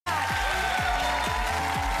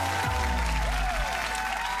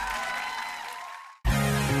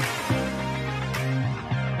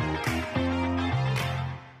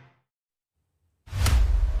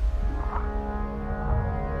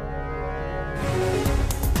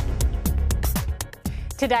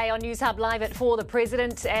Today on News Hub Live at 4, the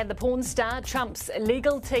President and the porn star, Trump's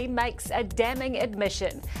legal team makes a damning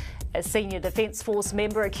admission. A senior Defence Force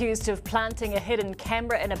member accused of planting a hidden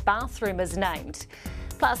camera in a bathroom is named.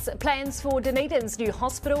 Plus, plans for Dunedin's new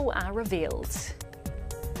hospital are revealed.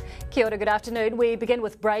 Kia ora, good afternoon. We begin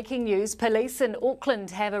with breaking news. Police in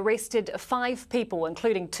Auckland have arrested 5 people,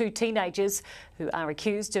 including 2 teenagers, who are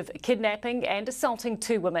accused of kidnapping and assaulting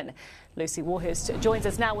 2 women. Lucy Warhurst joins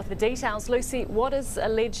us now with the details. Lucy, what is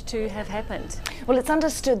alleged to have happened? Well, it's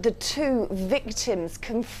understood the 2 victims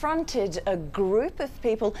confronted a group of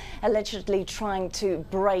people allegedly trying to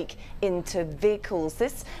break into vehicles.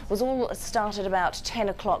 This was all started about 10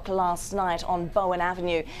 o'clock last night on Bowen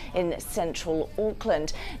Avenue in central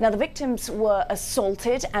Auckland. Now, the victims were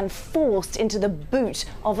assaulted and forced into the boot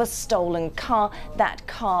of a stolen car. That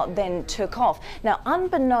car then took off. Now,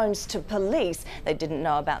 unbeknownst to police, they didn't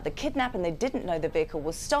know about the kidnapping and they didn't know the vehicle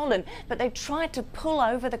was stolen, but they tried to pull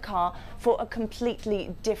over the car for a completely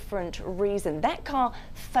different reason. That car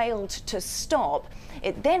failed to stop.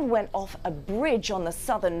 It then went off a bridge on the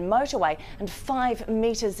southern motorway and 5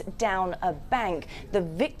 metres down a bank. The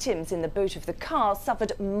victims in the boot of the car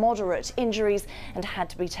suffered moderate injuries and had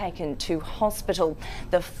to be taken to hospital.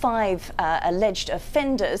 The 5 alleged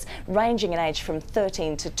offenders, ranging in age from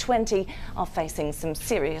 13 to 20, are facing some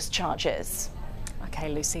serious charges. OK,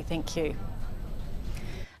 Lucy, thank you.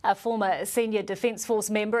 A former senior Defence Force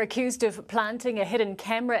member accused of planting a hidden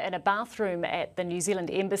camera in a bathroom at the New Zealand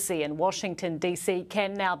Embassy in Washington, D.C.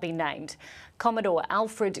 can now be named. Commodore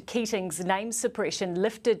Alfred Keating's name suppression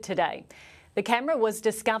lifted today. The camera was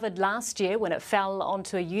discovered last year when it fell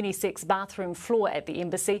onto a unisex bathroom floor at the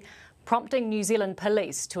embassy, prompting New Zealand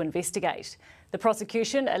police to investigate. The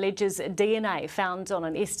prosecution alleges DNA found on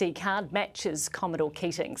an SD card matches Commodore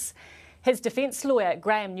Keating's. His defence lawyer,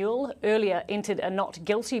 Graham Newell, earlier entered a not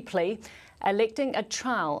guilty plea, electing a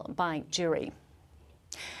trial by jury.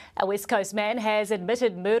 A West Coast man has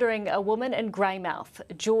admitted murdering a woman in Greymouth.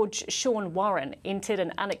 George Sean Warren entered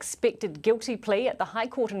an unexpected guilty plea at the High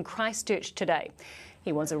Court in Christchurch today.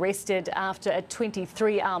 He was arrested after a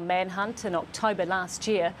 23-hour manhunt in October last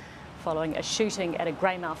year, following a shooting at a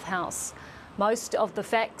Greymouth house. Most of the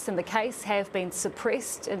facts in the case have been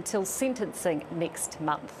suppressed until sentencing next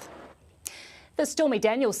month. The Stormy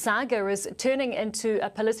Daniels saga is turning into a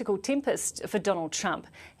political tempest for Donald Trump.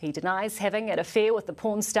 He denies having an affair with the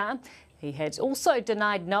porn star. He had also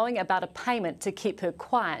denied knowing about a payment to keep her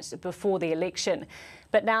quiet before the election.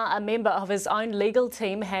 But now a member of his own legal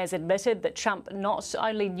team has admitted that Trump not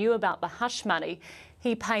only knew about the hush money,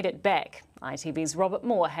 he paid it back. ITV's Robert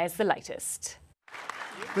Moore has the latest.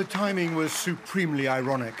 The timing was supremely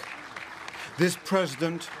ironic. This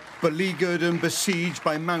president, beleaguered and besieged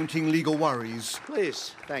by mounting legal worries.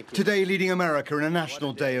 Please, thank you. Today leading America in a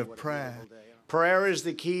national day of prayer. Prayer is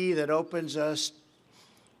the key that opens us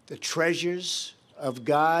the treasures of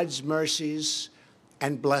God's mercies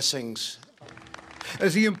and blessings.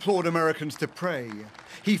 As he implored Americans to pray,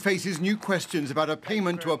 he faces new questions about a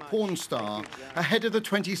payment to a porn star ahead of the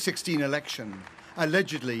 2016 election,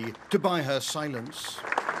 allegedly to buy her silence.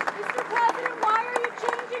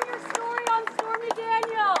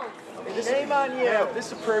 Shame on you. This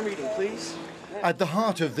is a prayer meeting, please. At the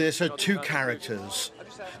heart of this are 2 characters,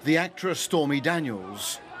 the actress Stormy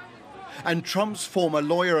Daniels and Trump's former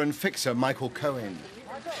lawyer and fixer Michael Cohen.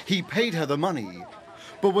 He paid her the money,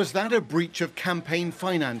 but was that a breach of campaign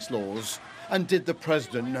finance laws, and did the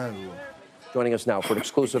president know? Joining us now for an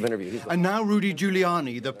exclusive interview. And now Rudy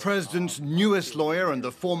Giuliani, the president's newest lawyer and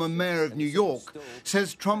the former mayor of New York,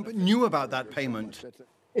 says Trump knew about that payment.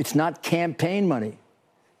 It's not campaign money.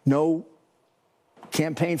 No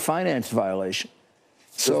campaign finance violation.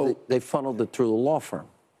 So they funneled it through the law firm.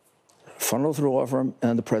 Funneled through the law firm,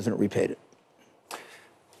 and the president repaid it.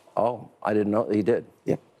 Oh, I didn't know he did.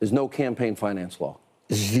 Yeah. There's no campaign finance law.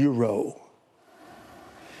 0.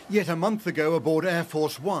 Yet a month ago aboard Air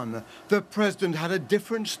Force One, the president had a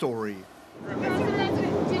different story.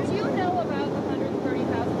 President, did you know about the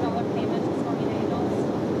 $130,000 payment to Stormy Daniels?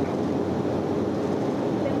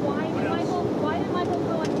 Then why did Michael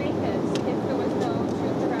Cohen make it if there was no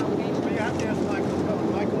truth or allegation? You have to ask Michael Cohen.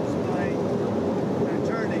 Michael's my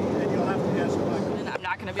attorney, and you'll have to ask Michael. I'm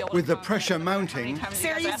not going to be able to. With the pressure mounting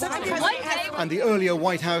and the earlier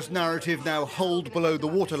White House narrative now holed below the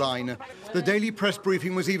waterline, the daily press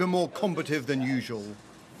briefing was even more combative than usual.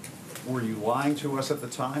 Were you lying to us at the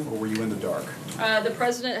time, or were you in the dark? The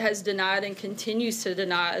president has denied and continues to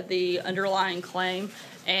deny the underlying claim.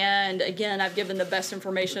 And again, I've given the best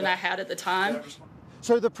information I had at the time.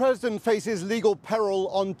 So the president faces legal peril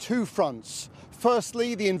on 2 fronts.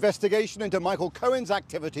 Firstly, the investigation into Michael Cohen's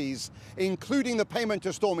activities, including the payment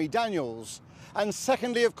to Stormy Daniels. And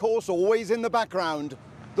secondly, of course, always in the background,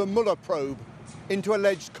 the Mueller probe into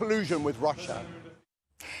alleged collusion with Russia.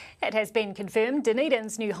 It has been confirmed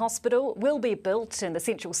Dunedin's new hospital will be built in the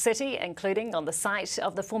central city, including on the site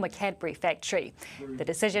of the former Cadbury factory. The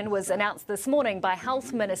decision was announced this morning by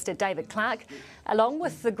Health Minister David Clark, along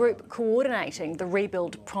with the group coordinating the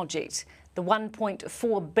rebuild project. The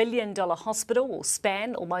 $1.4 billion hospital will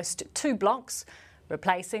span almost 2 blocks,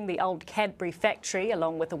 replacing the old Cadbury factory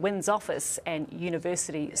along with the Winds office and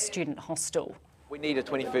university student hostel. We need a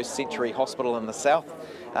 21st century hospital in the south.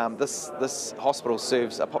 This hospital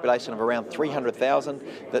serves a population of around 300,000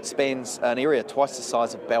 that spans an area twice the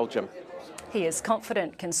size of Belgium. He is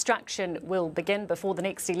confident construction will begin before the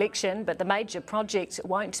next election, but the major project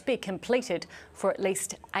won't be completed for at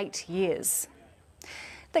least 8 years.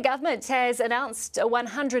 The government has announced a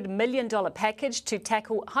 $100 million package to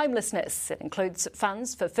tackle homelessness. It includes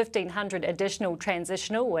funds for 1,500 additional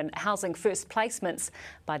transitional and housing first placements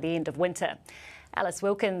by the end of winter. Alice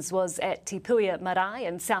Wilkins was at Te Puia Marae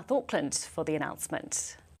in South Auckland for the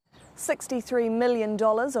announcement. $63 million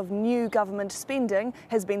of new government spending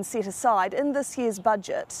has been set aside in this year's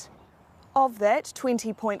budget. Of that,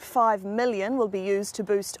 $20.5 million will be used to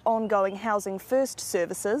boost ongoing housing first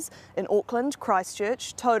services in Auckland,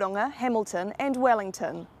 Christchurch, Tauranga, Hamilton and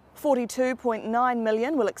Wellington. $42.9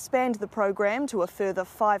 million will expand the program to a further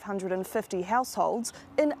 550 households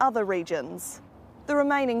in other regions. The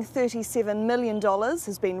remaining $37 million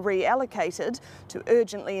has been reallocated to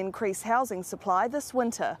urgently increase housing supply this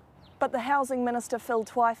winter. But the Housing Minister Phil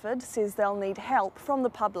Twyford says they'll need help from the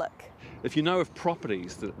public. If you know of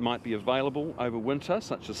properties that might be available over winter,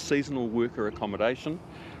 such as seasonal worker accommodation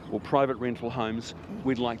or private rental homes,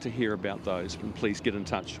 we'd like to hear about those, and please get in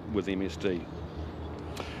touch with MSD.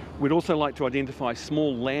 We'd also like to identify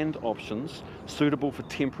small land options suitable for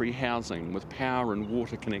temporary housing with power and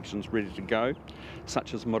water connections ready to go,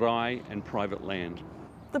 such as marae and private land.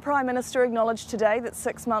 The Prime Minister acknowledged today that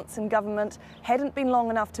 6 months in government hadn't been long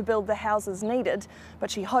enough to build the houses needed, but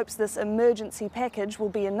she hopes this emergency package will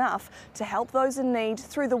be enough to help those in need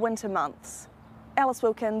through the winter months. Alice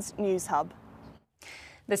Wilkins, News Hub.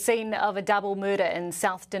 The scene of a double murder in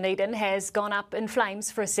South Dunedin has gone up in flames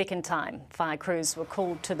for a second time. Fire crews were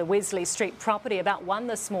called to the Wesley Street property about 1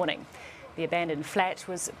 this morning. The abandoned flat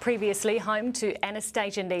was previously home to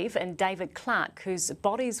Anastasia Neve and David Clark, whose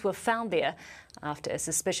bodies were found there after a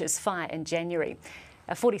suspicious fire in January.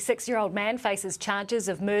 A 46-year-old man faces charges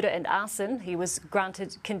of murder and arson. He was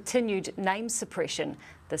granted continued name suppression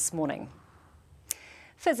this morning.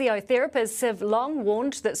 Physiotherapists have long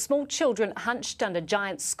warned that small children hunched under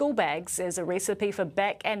giant school bags is a recipe for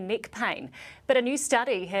back and neck pain. But a new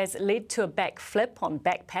study has led to a back flip on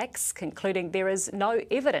backpacks, concluding there is no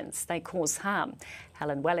evidence they cause harm.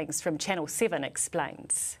 Helen Wellings from Channel 7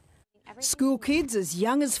 explains. School kids as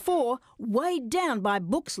young as 4 weighed down by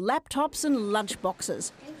books, laptops and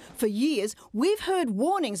lunchboxes. For years, we've heard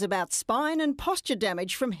warnings about spine and posture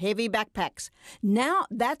damage from heavy backpacks. Now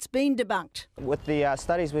that's been debunked. With the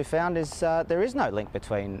studies we've found is there is no link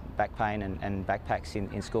between back pain and backpacks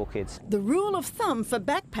in school kids. The rule of thumb for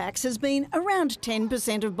backpacks has been around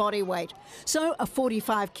 10% of body weight. So a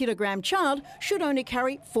 45-kilogram child should only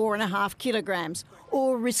carry 4.5 kilograms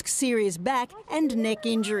or risk serious back and neck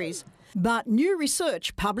injuries. But new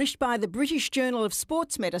research published by the British Journal of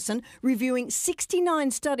Sports Medicine reviewing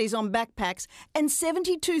 69 studies on backpacks and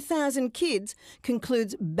 72,000 kids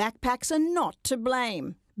concludes backpacks are not to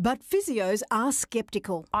blame. But physios are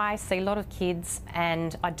sceptical. I see a lot of kids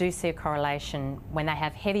and I do see a correlation. When they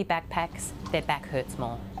have heavy backpacks, their back hurts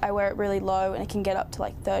more. I wear it really low and it can get up to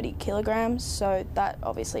like 30 kilograms, so that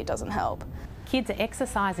obviously doesn't help. Kids are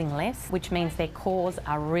exercising less, which means their cores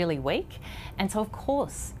are really weak, and so of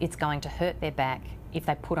course it's going to hurt their back if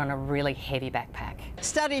they put on a really heavy backpack.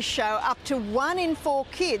 Studies show up to 1 in 4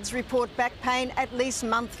 kids report back pain at least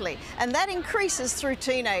monthly, and that increases through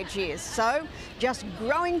teenage years. So, just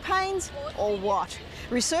growing pains or what?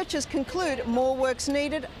 Researchers conclude more work's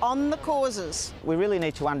needed on the causes. We really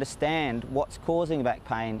need to understand what's causing back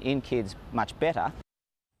pain in kids much better.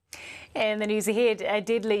 And the news ahead, a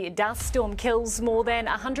deadly dust storm kills more than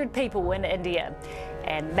 100 people in India.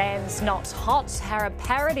 And Man's Not Hot, how a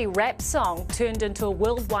parody rap song turned into a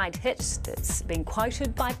worldwide hit that's been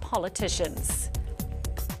quoted by politicians.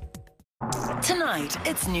 Tonight,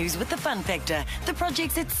 it's news with the Fun Factor. The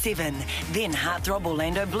project's at 7. Then heartthrob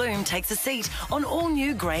Orlando Bloom takes a seat on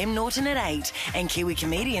all-new Graham Norton at 8. And Kiwi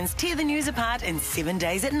comedians tear the news apart in 7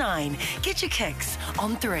 days at 9. Get your kicks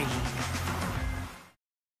on 3.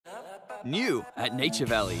 New at Nature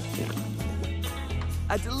Valley.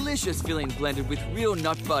 A delicious filling blended with real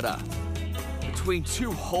nut butter between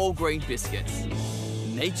 2 whole grain biscuits.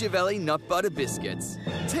 Nature Valley Nut Butter Biscuits.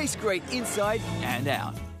 Taste great inside and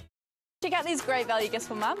out. Check out these great value gifts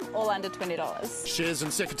for Mum, all under $20. Shares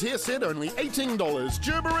and secateurs set only $18.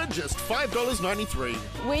 Gerbera just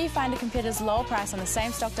 $5.93. We find a competitor's lower price on the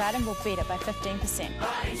same stocked item will beat it by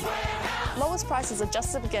 15%. Lowest prices are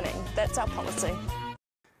just the beginning. That's our policy.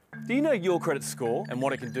 Do you know your credit score and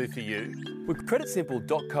what it can do for you? With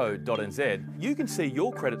creditsimple.co.nz, you can see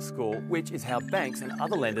your credit score, which is how banks and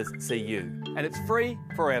other lenders see you. And it's free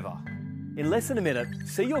forever. In less than a minute,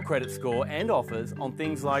 see your credit score and offers on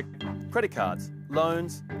things like credit cards,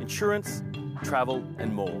 loans, insurance, travel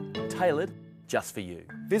and more. Tailored just for you.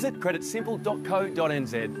 Visit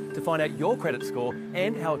creditsimple.co.nz to find out your credit score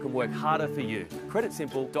and how it can work harder for you.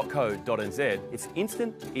 Creditsimple.co.nz. It's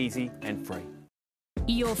instant, easy and free.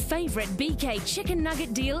 Your favourite BK chicken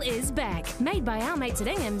nugget deal is back. Made by our mates at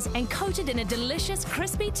Ingham's and coated in a delicious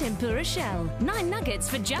crispy tempura shell. 9 nuggets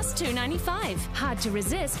for just $2.95. Hard to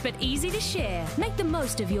resist but easy to share. Make the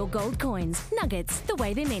most of your gold coins. Nuggets, the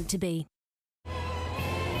way they're meant to be.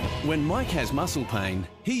 When Mike has muscle pain,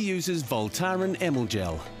 he uses Voltaren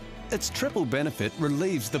Emulgel. Its triple benefit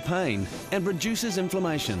relieves the pain and reduces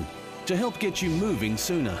inflammation to help get you moving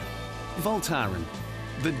sooner. Voltaren,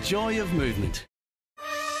 the joy of movement.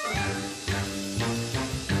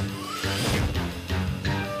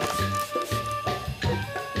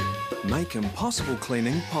 Make impossible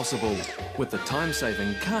cleaning possible with the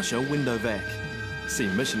time-saving Karcher Window Vac. See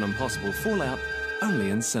Mission Impossible Fallout only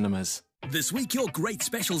in cinemas. This week, your great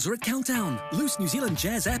specials are at Countdown. Loose New Zealand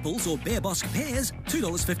Jazz apples or Bear Bosque pears,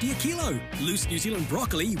 $2.50 a kilo. Loose New Zealand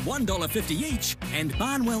broccoli, $1.50 each. And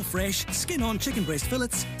Barnwell Fresh skin-on chicken breast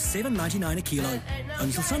fillets, $7.99 a kilo.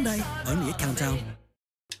 Until Sunday, only at Countdown.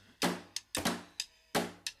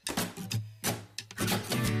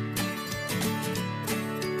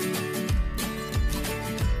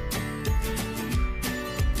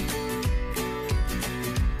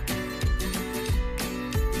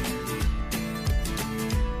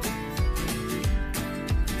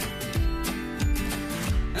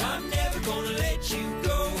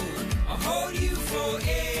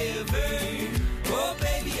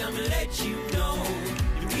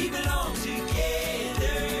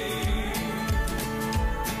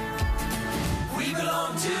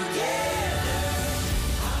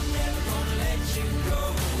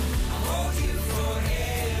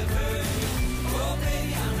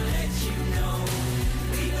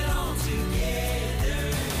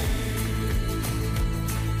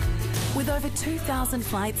 With over 2,000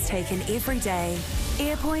 flights taken every day,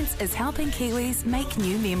 AirPoints is helping Kiwis make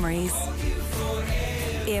new memories.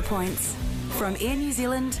 AirPoints, from Air New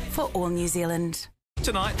Zealand for all New Zealand.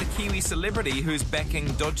 Tonight, the Kiwi celebrity who's backing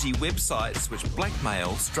dodgy websites which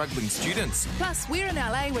blackmail struggling students. Plus, we're in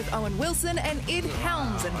LA with Owen Wilson and Ed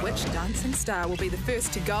Helms, and which dancing star will be the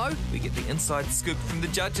first to go? We get the inside scoop from the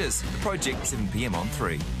judges. The project, 7 p.m. on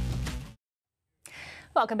 3.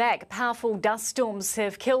 Welcome back. Powerful dust storms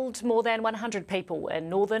have killed more than 100 people in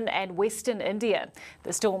northern and western India.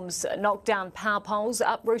 The storms knocked down power poles,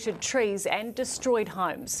 uprooted trees and destroyed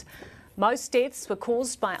homes. Most deaths were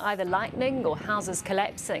caused by either lightning or houses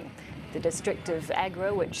collapsing. The district of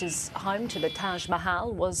Agra, which is home to the Taj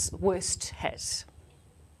Mahal, was worst hit.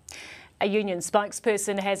 A union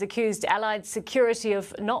spokesperson has accused Allied Security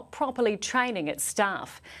of not properly training its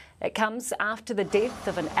staff. It comes after the death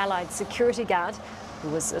of an Allied security guard who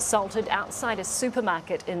was assaulted outside a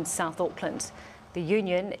supermarket in South Auckland. The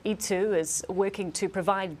union, ITU, is working to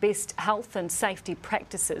provide best health and safety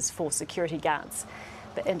practices for security guards.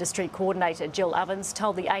 The industry coordinator Jill Ovens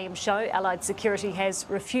told the AM show Allied Security has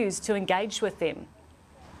refused to engage with them.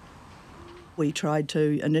 We tried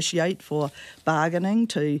to initiate for bargaining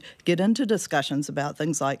to get into discussions about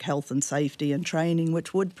things like health and safety and training,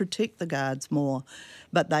 which would protect the guards more,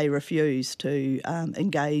 but they refused to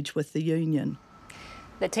engage with the union.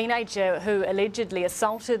 The teenager who allegedly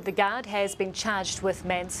assaulted the guard has been charged with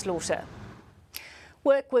manslaughter.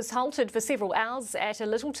 Work was halted for several hours at a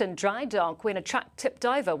Littleton dry dock when a truck tipped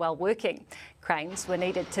over while working. Cranes were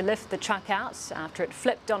needed to lift the truck out after it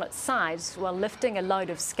flipped on its side while lifting a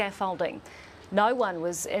load of scaffolding. No one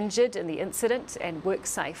was injured in the incident and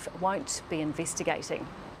WorkSafe won't be investigating.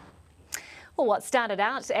 Well, what started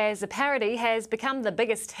out as a parody has become the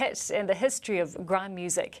biggest hit in the history of grime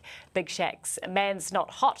music. Big Shaq's Man's Not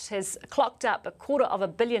Hot has clocked up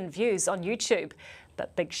 250 million views on YouTube.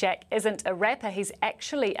 But Big Shaq isn't a rapper, he's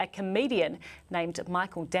actually a comedian named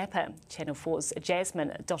Michael Dapper. Channel 4's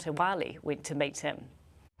Jasmine Dotewale went to meet him.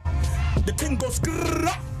 The thing goes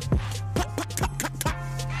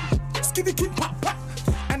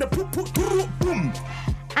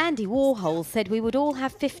Andy Warhol said we would all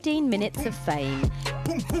have 15 minutes of fame.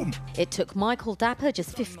 It took Michael Dapper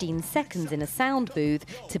just 15 seconds in a sound booth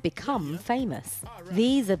to become famous.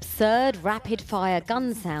 These absurd rapid-fire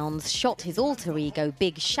gun sounds shot his alter ego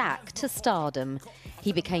Big Shaq to stardom.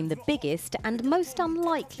 He became the biggest and most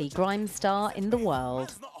unlikely grime star in the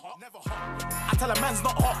world. I tell a man's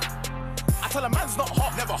not hot. I tell a man's not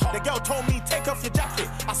hot, never hot. The girl told me, take off your jacket.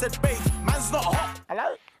 I said, babe, man's not hot.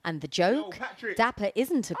 Hello? And the joke? Dapper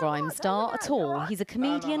isn't a grime star at all. He's a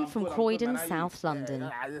comedian from Croydon, South London.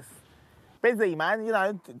 Busy, man, you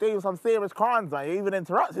know, doing some serious crimes, mate. You even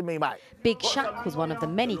interrupted me, mate. Big Shaq was one of the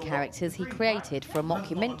many characters he created for a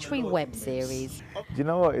mockumentary web series. Do you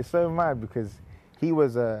know what? It's so mad because he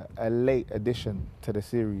was a late addition to the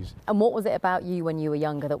series. And what was it about you when you were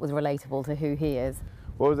younger that was relatable to who he is?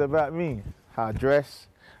 What was it about me? How I dress,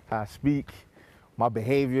 how I speak, my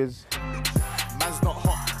behaviours. Man's not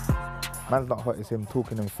hot. Man's not hot is him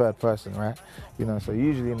talking in third person, right? You know, so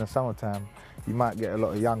usually in the summertime, you might get a lot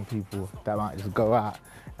of young people that might just go out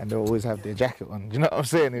and they'll always have their jacket on. Do you know what I'm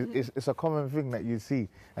saying? It's a common thing that you see,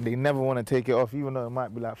 and they never want to take it off, even though it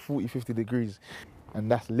might be like 40, 50 degrees.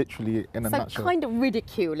 And that's literally it in a nutshell. So kind of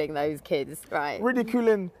ridiculing those kids, right?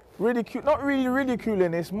 Ridiculing, not really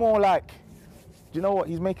ridiculing, it's more like, do you know what,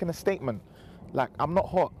 he's making a statement. Like, I'm not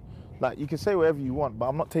hot. Like, you can say whatever you want, but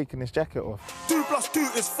I'm not taking this jacket off. 2 + 2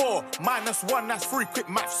 is 4, -1, that's 3, quick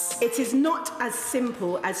maths. It is not as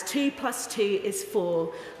simple as 2 + 2 is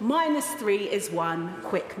 4, -3 is 1,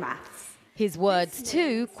 quick maths. His words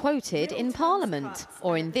too quoted in Parliament,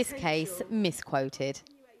 or in this case, misquoted.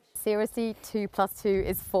 Seriously, 2 + 2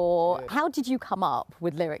 is 4. How did you come up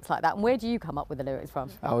with lyrics like that? And where do you come up with the lyrics from?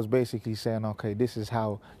 I was basically saying, okay, this is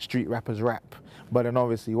how street rappers rap. But then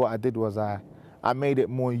obviously what I did was I made it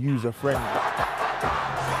more user-friendly.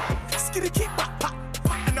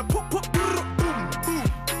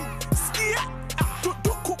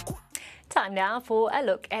 Time now for a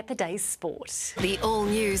look at the day's sport. The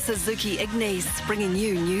all-new Suzuki Ignis, bringing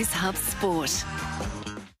you News Hub Sport.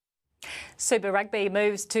 Super Rugby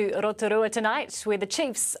moves to Rotorua tonight, where the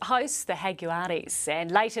Chiefs host the Jaguares.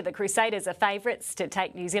 And later, the Crusaders are favourites to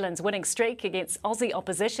take New Zealand's winning streak against Aussie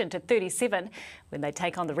opposition to 37 when they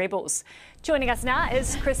take on the Rebels. Joining us now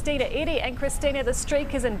is Christina Eddy. And Christina, the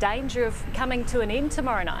streak is in danger of coming to an end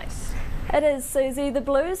tomorrow night. It is, Susie. The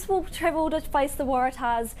Blues will travel to face the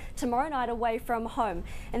Waratahs tomorrow night away from home,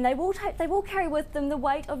 and they will carry with them the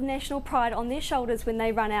weight of national pride on their shoulders when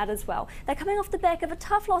they run out as well. They're coming off the back of a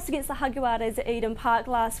tough loss against the Jaguares at Eden Park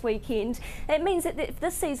last weekend. It means that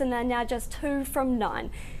this season they're now just 2 from 9.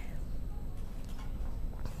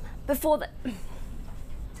 Before the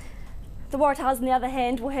Waratahs, on the other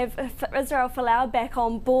hand, will have Israel Folau back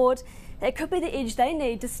on board. It could be the edge they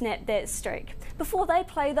need to snap that streak. Before they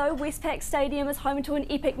play though, Westpac Stadium is home to an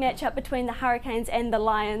epic matchup between the Hurricanes and the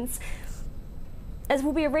Lions. As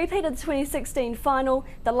will be a repeat of the 2016 final,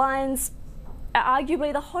 the Lions are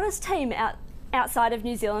arguably the hottest team outside of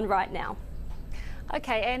New Zealand right now.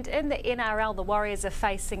 OK, and in the NRL, the Warriors are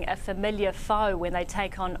facing a familiar foe when they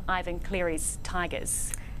take on Ivan Cleary's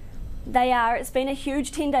Tigers. They are. It's been a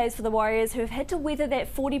huge 10 days for the Warriors, who have had to weather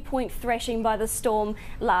that 40-point thrashing by the Storm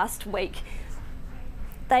last week.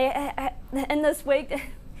 In this week,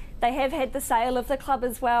 they have had the sale of the club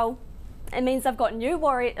as well. It means they've got new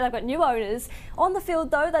owners. On the field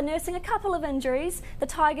though, they're nursing a couple of injuries. The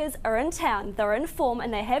Tigers are in town, they're in form,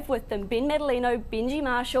 and they have with them Ben Madalino, Benji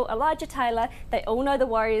Marshall, Elijah Taylor. They all know the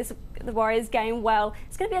Warriors game well.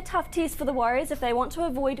 It's going to be a tough test for the Warriors if they want to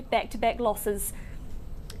avoid back-to-back losses.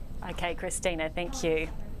 OK, Christina, thank you.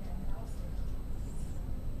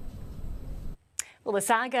 Well, the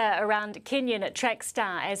saga around Kenyan track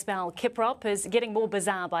star Asbel Kiprop is getting more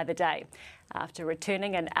bizarre by the day. After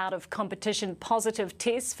returning an out-of-competition positive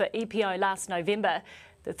test for EPO last November,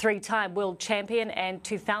 the 3-time world champion and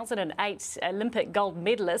 2008 Olympic gold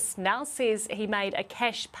medalist now says he made a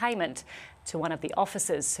cash payment to one of the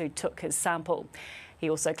officers who took his sample. He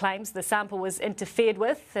also claims the sample was interfered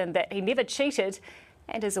with and that he never cheated,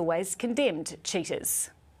 and has always condemned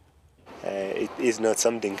cheaters. It is not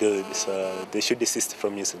something good, so they should desist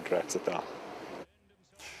from using drugs at all.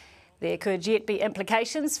 There could yet be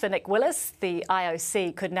implications for Nick Willis. The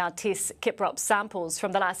IOC could now test Kiprop's samples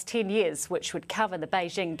from the last 10 years, which would cover the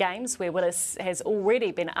Beijing Games, where Willis has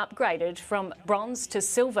already been upgraded from bronze to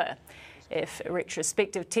silver. If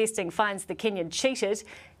retrospective testing finds the Kenyan cheated,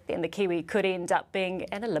 then the Kiwi could end up being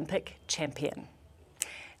an Olympic champion.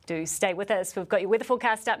 Do stay with us. We've got your weather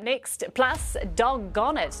forecast up next. Plus,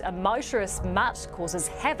 doggone it, a motorist mutt causes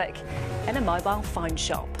havoc in a mobile phone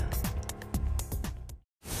shop. Dancing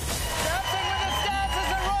with the Stars has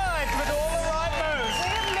arrived with all the right moves.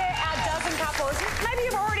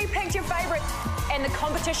 and the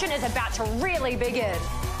competition is about to really begin.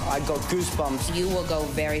 I got goosebumps. You will go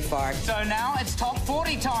very far. So now it's top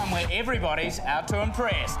 40 time where everybody's out to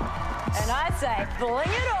impress. And I say, bring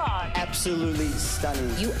it on. Absolutely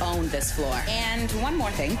stunning. You own this floor. And one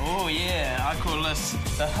more thing. Oh, yeah, I call this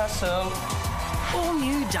the hustle. All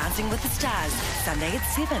new Dancing with the Stars, Sunday at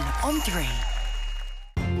 7 on 3.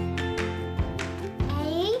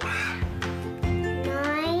 8,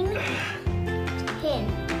 9,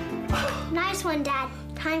 10. Nice one, Dad.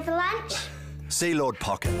 Time for lunch? Sea Lord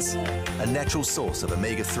Pockets, a natural source of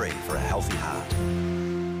omega-3 for a healthy heart.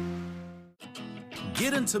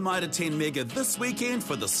 Get into Mitre 10 Mega this weekend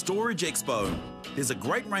for the Storage Expo. There's a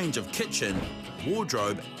great range of kitchen,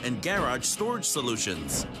 wardrobe and garage storage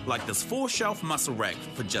solutions, like this 4-shelf muscle rack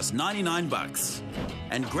for just $99.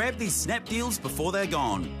 And grab these snap deals before they're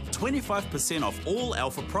gone. 25% off all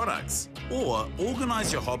Alpha products. Or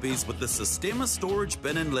organise your hobbies with the Sistema storage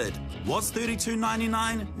bin and lid. Was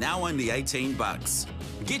 $32.99, now only $18.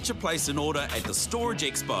 Get your place in order at the Storage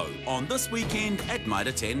Expo on this weekend at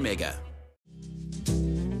Mitre 10 Mega.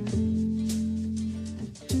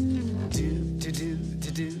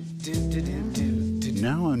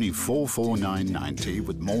 Now only $449.90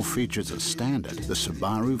 with more features as standard, the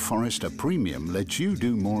Subaru Forester Premium lets you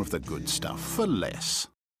do more of the good stuff for less.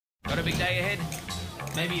 Got a big day ahead?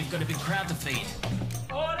 Maybe you've got a big crowd to feed.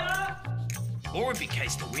 Order! Or a big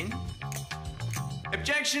case to win.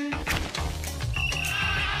 Objection!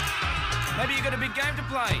 Maybe you've got a big game to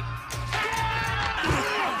play.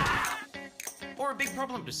 Or a big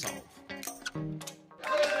problem to solve.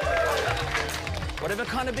 Whatever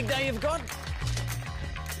kind of big day you've got,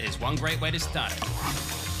 there's one great way to start it.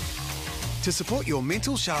 To support your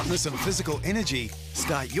mental sharpness and physical energy,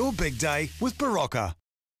 start your big day with Barocca.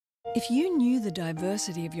 If you knew the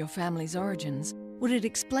diversity of your family's origins, would it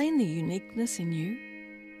explain the uniqueness in you?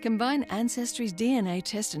 Combine Ancestry's DNA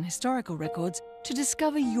test and historical records to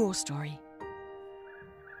discover your story.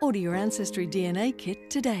 Order your Ancestry DNA kit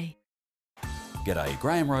today. G'day,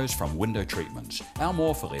 Graham Rose from Window Treatments. Our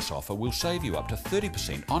More for Less offer will save you up to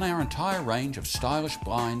 30% on our entire range of stylish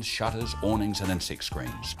blinds, shutters, awnings and insect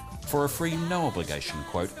screens. For a free, no obligation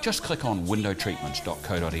quote, just click on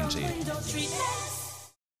windowtreatments.co.nz.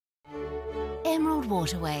 Emerald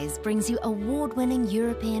Waterways brings you award-winning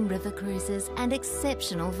European river cruises and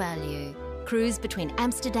exceptional value. Cruise between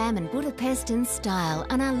Amsterdam and Budapest in style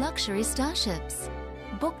on our luxury starships.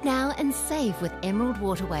 Book now and save with Emerald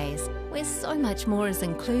Waterways, where so much more is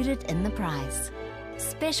included in the price.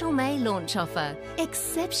 Special May launch offer.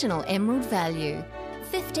 Exceptional Emerald value.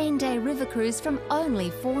 15-day river cruise from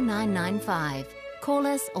only $4,995. Call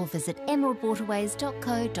us or visit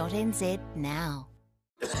emeraldwaterways.co.nz now.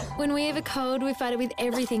 When we have a cold, we fight it with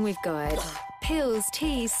everything we've got. Pills,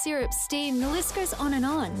 teas, syrups, steam, the list goes on and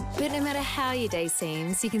on. But no matter how your day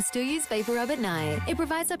seems, you can still use Vapor Rub at night. It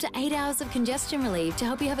provides up to 8 hours of congestion relief to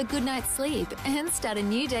help you have a good night's sleep and start a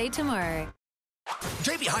new day tomorrow.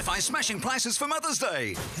 JB Hi-Fi smashing prices for Mother's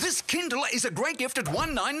Day. This Kindle is a great gift at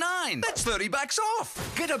 $199. That's $30 off.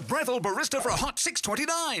 Get a Breville Barista for a hot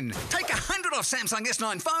 $6.29. Take $100 off Samsung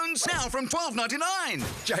S9 phones now from $12.99.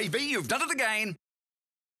 JB, you've done it again.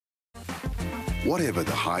 Whatever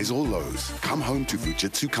the highs or lows, come home to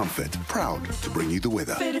Fujitsu Comfort. Proud to bring you the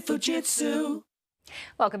weather. Better Fujitsu.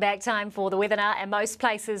 Welcome back. Time for the weather now, and most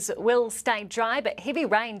places will stay dry, but heavy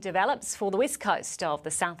rain develops for the west coast of the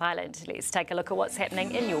South Island. Let's take a look at what's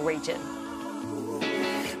happening in your region.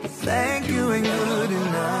 Thank you ain't good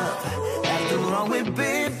enough. After all we've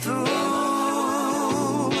been through,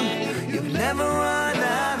 you've never run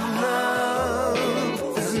out of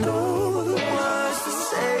love. There's no words to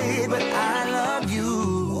say, but I love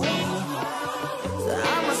you. So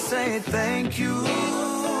I'ma say thank you.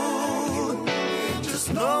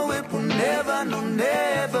 Just know it will never, no,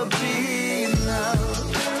 never be enough.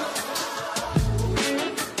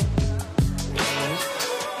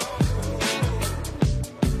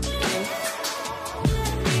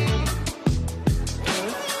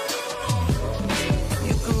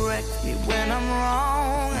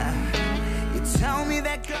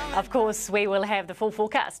 Of course, we will have the full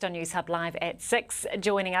forecast on News Hub Live at 6.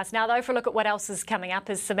 Joining us now, though, for a look at what else is coming up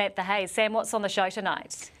is Samantha Hayes. Sam, what's on the show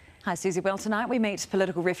tonight? Hi, Susie. Well, tonight we meet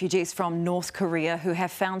political refugees from North Korea who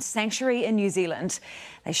have found sanctuary in New Zealand.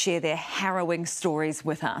 They share their harrowing stories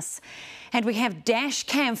with us. And we have dash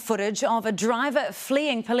cam footage of a driver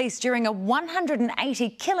fleeing police during a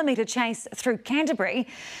 180-kilometre chase through Canterbury.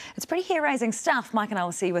 It's pretty hair-raising stuff. Mike and I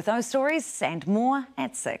will see you with those stories and more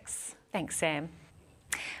at 6. Thanks, Sam.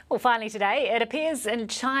 Well, finally today, it appears in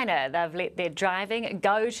China they've let their driving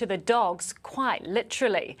go to the dogs quite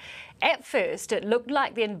literally. At first, it looked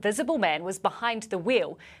like the invisible man was behind the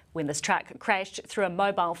wheel when this truck crashed through a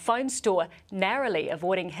mobile phone store, narrowly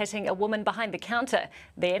avoiding hitting a woman behind the counter.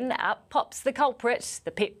 Then up pops the culprit.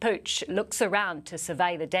 The pet pooch looks around to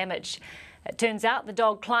survey the damage. It turns out the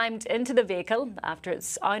dog climbed into the vehicle after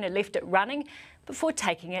its owner left it running before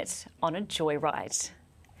taking it on a joyride.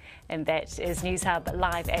 And that is News Hub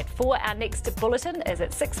Live at 4. Our next bulletin is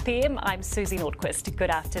at 6 p.m. I'm Susie Nordquist. Good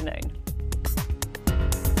afternoon.